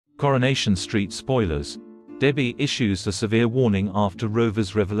Coronation Street spoilers. Debbie issues a severe warning after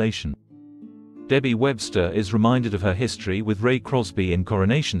Rovers' revelation. Debbie Webster is reminded of her history with Ray Crosby in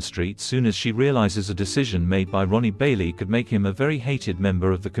Coronation Street soon as she realizes a decision made by Ronnie Bailey could make him a very hated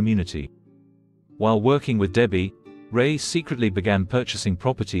member of the community. While working with Debbie, Ray secretly began purchasing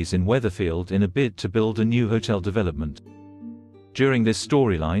properties in Weatherfield in a bid to build a new hotel development. During this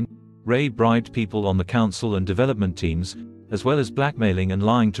storyline, Ray bribed people on the council and development teams, as well as blackmailing and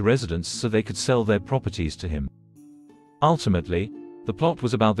lying to residents so they could sell their properties to him. Ultimately, the plot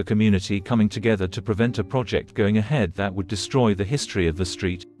was about the community coming together to prevent a project going ahead that would destroy the history of the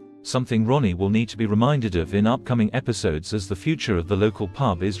street, something Ronnie will need to be reminded of in upcoming episodes as the future of the local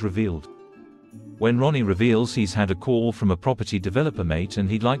pub is revealed. When Ronnie reveals he's had a call from a property developer mate and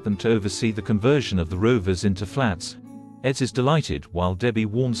he'd like them to oversee the conversion of the Rovers into flats, Ed is delighted while Debbie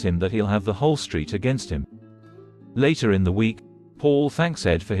warns him that he'll have the whole street against him. Later in the week, Paul thanks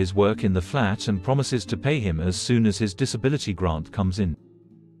Ed for his work in the flat and promises to pay him as soon as his disability grant comes in.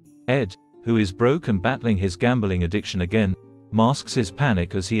 Ed, who is broke and battling his gambling addiction again, masks his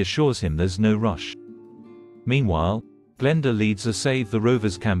panic as he assures him there's no rush. Meanwhile, Glenda leads a Save the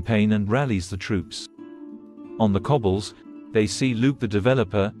Rovers campaign and rallies the troops. On the cobbles, they see Luke the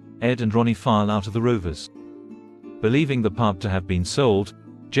developer, Ed and Ronnie file out of the Rovers. Believing the pub to have been sold,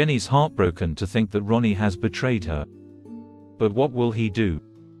 Jenny's heartbroken to think that Ronnie has betrayed her. But what will he do?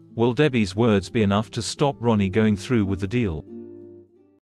 Will Debbie's words be enough to stop Ronnie going through with the deal?